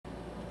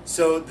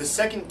So the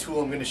second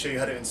tool I'm going to show you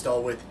how to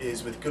install with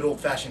is with good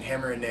old-fashioned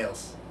hammer and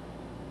nails.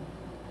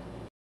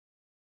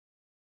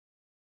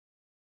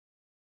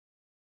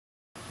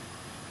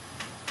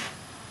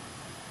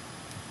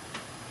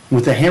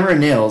 With a hammer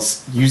and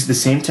nails, use the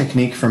same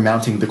technique for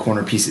mounting the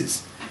corner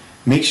pieces.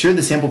 Make sure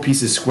the sample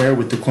piece is square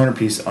with the corner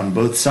piece on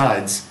both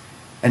sides,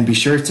 and be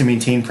sure to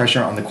maintain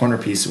pressure on the corner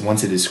piece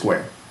once it is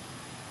square.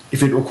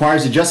 If it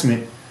requires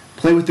adjustment,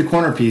 play with the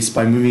corner piece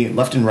by moving it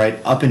left and right,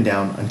 up and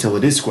down until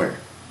it is square.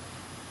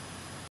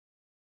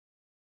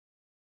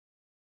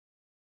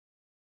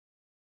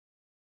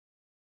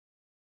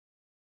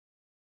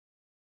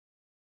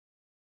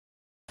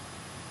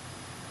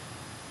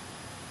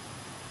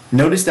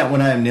 Notice that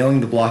when I am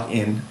nailing the block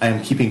in, I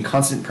am keeping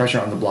constant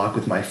pressure on the block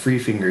with my free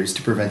fingers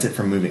to prevent it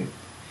from moving.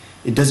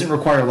 It doesn't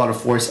require a lot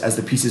of force as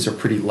the pieces are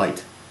pretty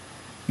light.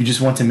 You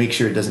just want to make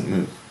sure it doesn't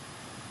move.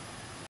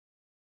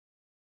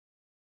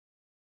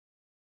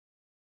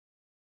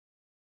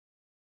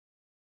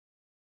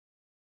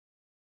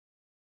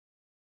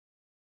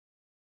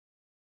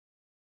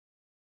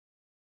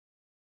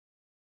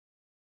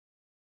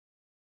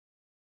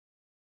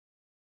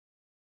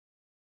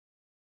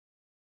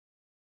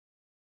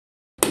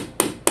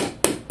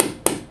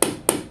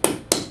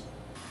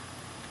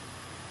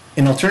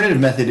 An alternative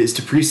method is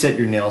to preset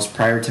your nails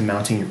prior to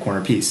mounting your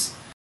corner piece.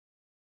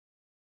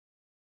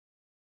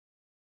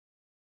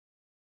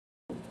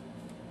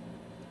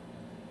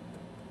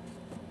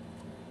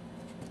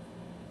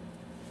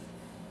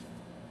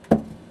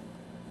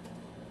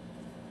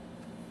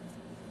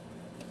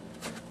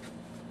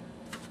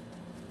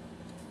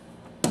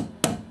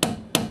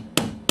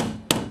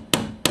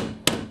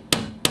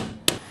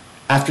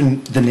 After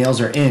the nails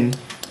are in,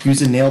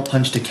 use a nail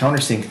punch to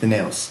countersink the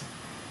nails.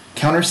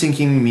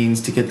 Countersinking means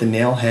to get the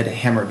nail head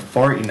hammered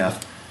far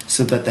enough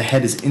so that the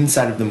head is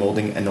inside of the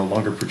molding and no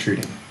longer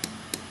protruding.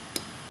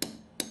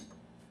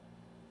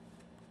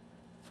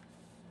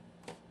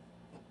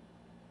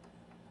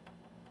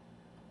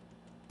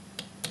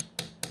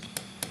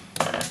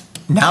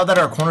 Now that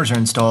our corners are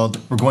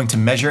installed, we're going to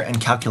measure and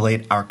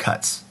calculate our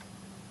cuts.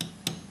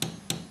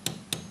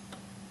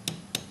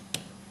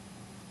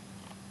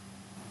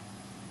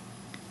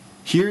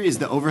 Here is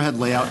the overhead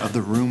layout of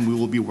the room we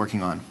will be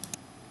working on.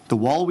 The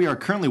wall we are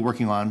currently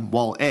working on,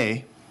 wall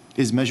A,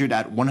 is measured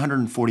at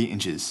 140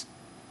 inches.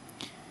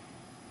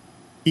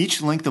 Each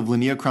length of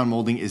linnea crown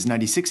molding is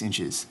 96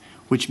 inches,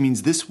 which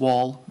means this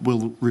wall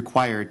will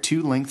require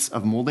 2 lengths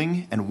of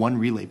molding and 1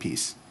 relay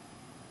piece.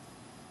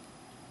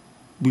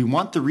 We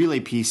want the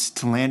relay piece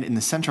to land in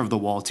the center of the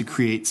wall to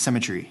create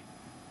symmetry.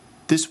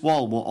 This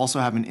wall will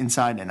also have an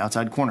inside and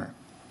outside corner.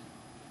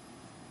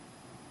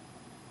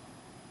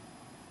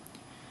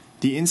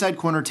 The inside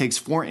corner takes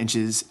 4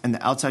 inches and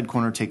the outside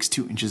corner takes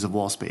 2 inches of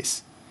wall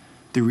space.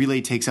 The relay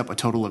takes up a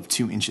total of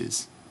 2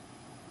 inches.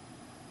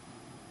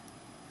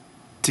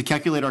 To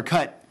calculate our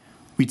cut,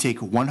 we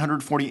take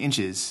 140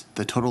 inches,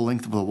 the total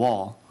length of the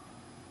wall,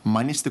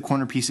 minus the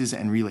corner pieces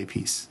and relay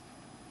piece.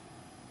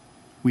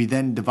 We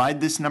then divide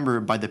this number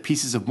by the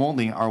pieces of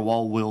molding our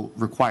wall will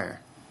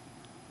require.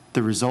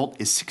 The result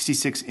is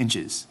 66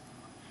 inches.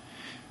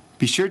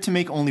 Be sure to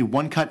make only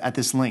one cut at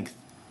this length.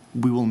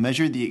 We will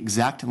measure the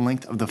exact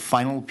length of the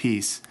final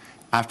piece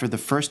after the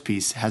first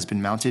piece has been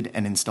mounted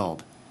and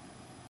installed.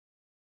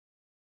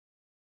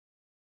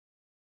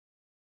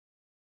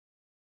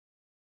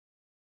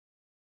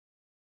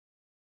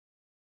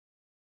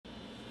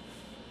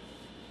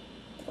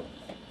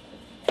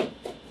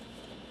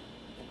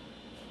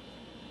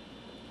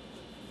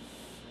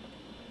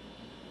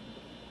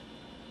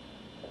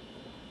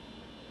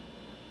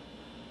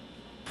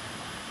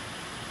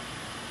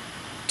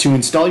 To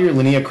install your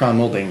linnea crown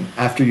molding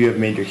after you have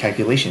made your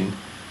calculation,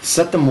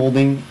 set the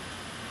molding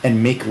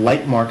and make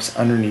light marks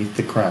underneath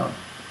the crown.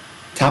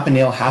 Tap a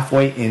nail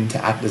halfway in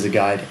to act as a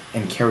guide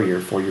and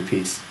carrier for your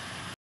piece.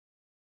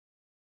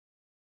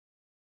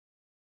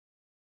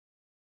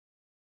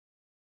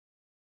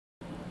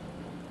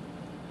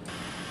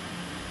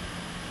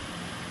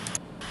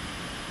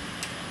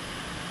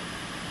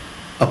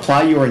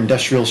 Apply your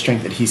industrial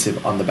strength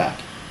adhesive on the back.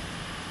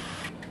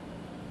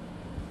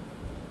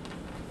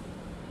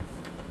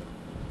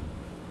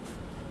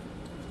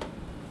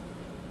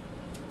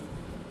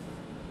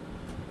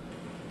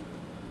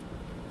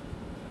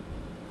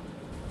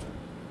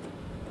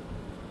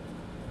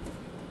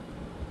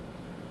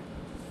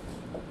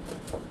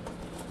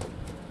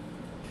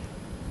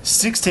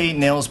 Six to 8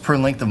 nails per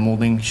length of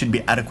molding should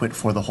be adequate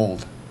for the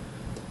hold.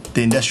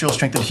 The industrial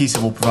strength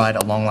adhesive will provide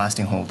a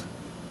long-lasting hold.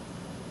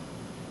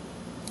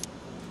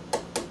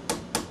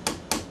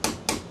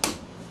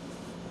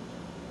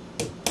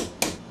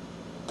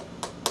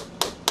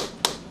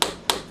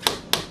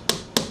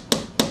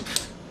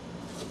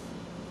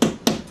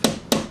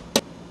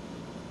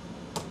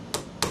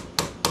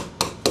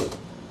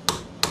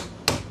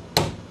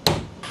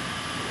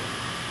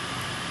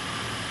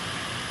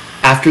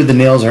 After the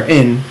nails are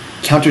in,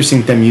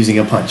 countersink them using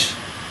a punch.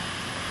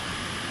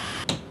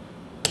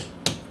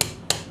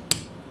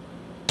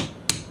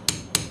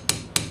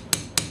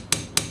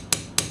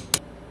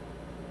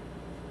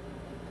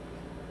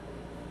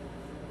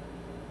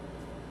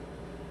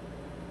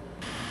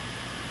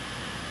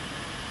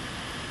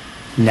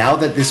 Now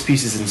that this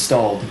piece is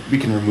installed, we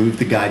can remove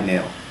the guide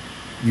nail.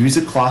 Use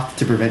a cloth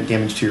to prevent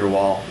damage to your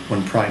wall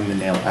when prying the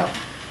nail out.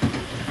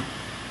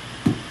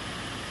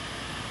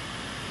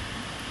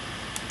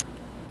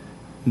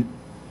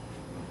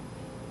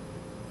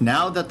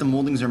 Now that the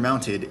moldings are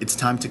mounted, it's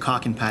time to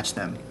caulk and patch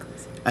them.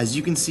 As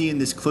you can see in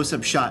this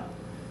close-up shot,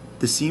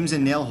 the seams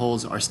and nail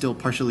holes are still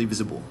partially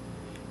visible.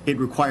 It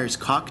requires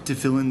caulk to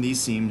fill in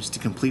these seams to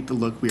complete the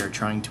look we are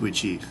trying to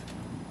achieve.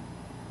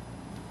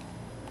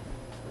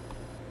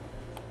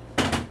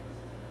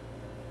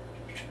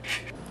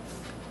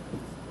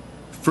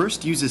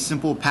 First, use a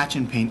simple patch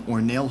and paint or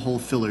nail hole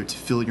filler to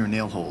fill your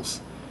nail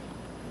holes.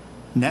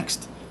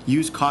 Next,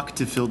 use caulk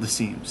to fill the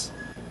seams.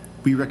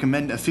 We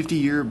recommend a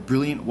 50-year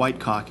brilliant white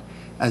caulk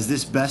as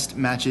this best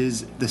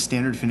matches the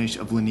standard finish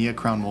of Linea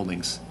crown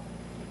moldings.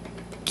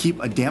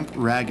 Keep a damp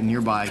rag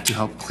nearby to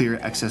help clear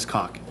excess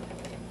caulk.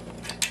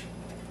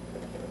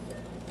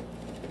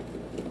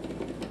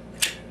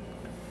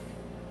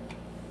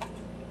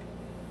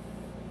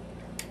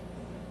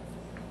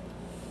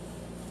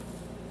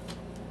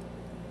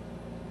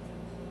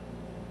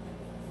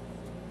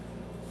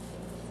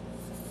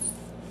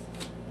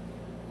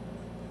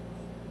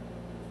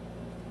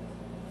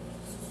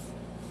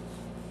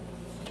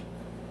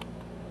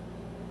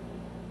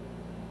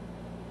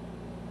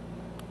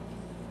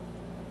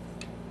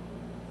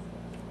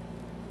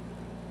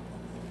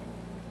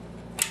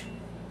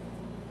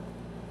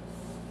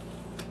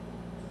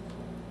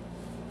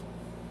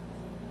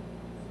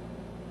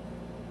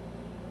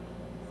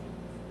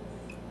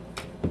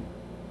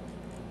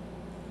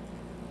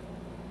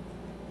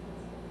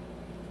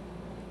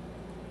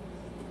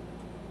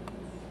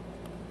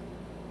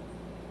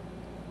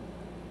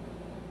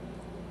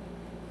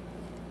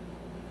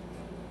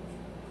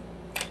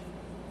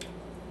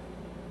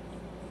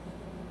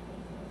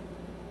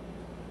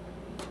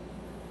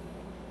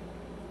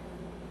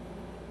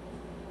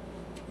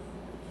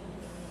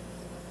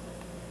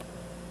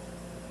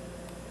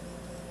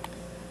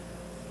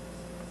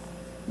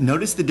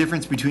 Notice the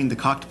difference between the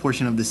caulked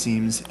portion of the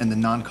seams and the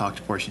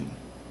non-caulked portion.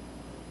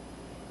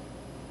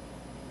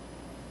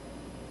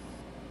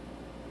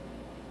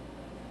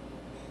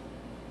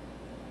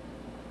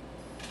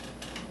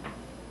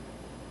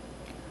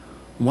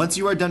 Once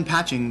you are done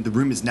patching, the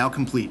room is now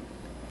complete.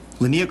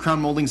 Linea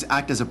crown moldings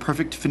act as a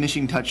perfect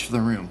finishing touch for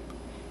the room.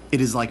 It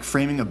is like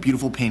framing a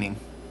beautiful painting.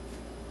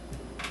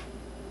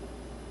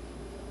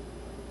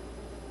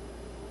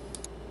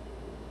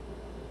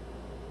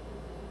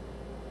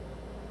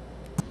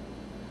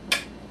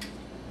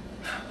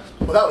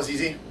 Well, that was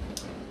easy.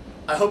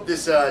 I hope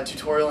this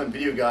tutorial and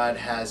video guide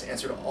has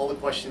answered all the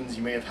questions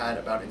you may have had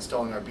about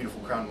installing our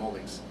beautiful crown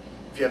moldings.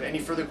 If you have any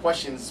further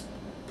questions,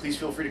 please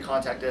feel free to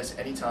contact us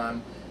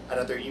anytime at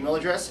our email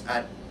address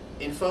at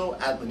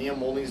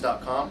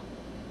info@lineamoldings.com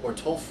or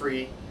toll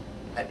free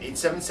at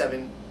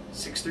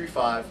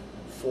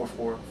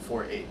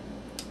 877-635-4448.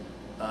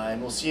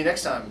 And we'll see you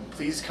next time.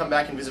 Please come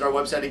back and visit our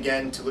website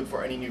again to look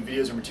for any new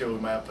videos or material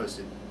we might have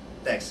posted.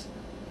 Thanks.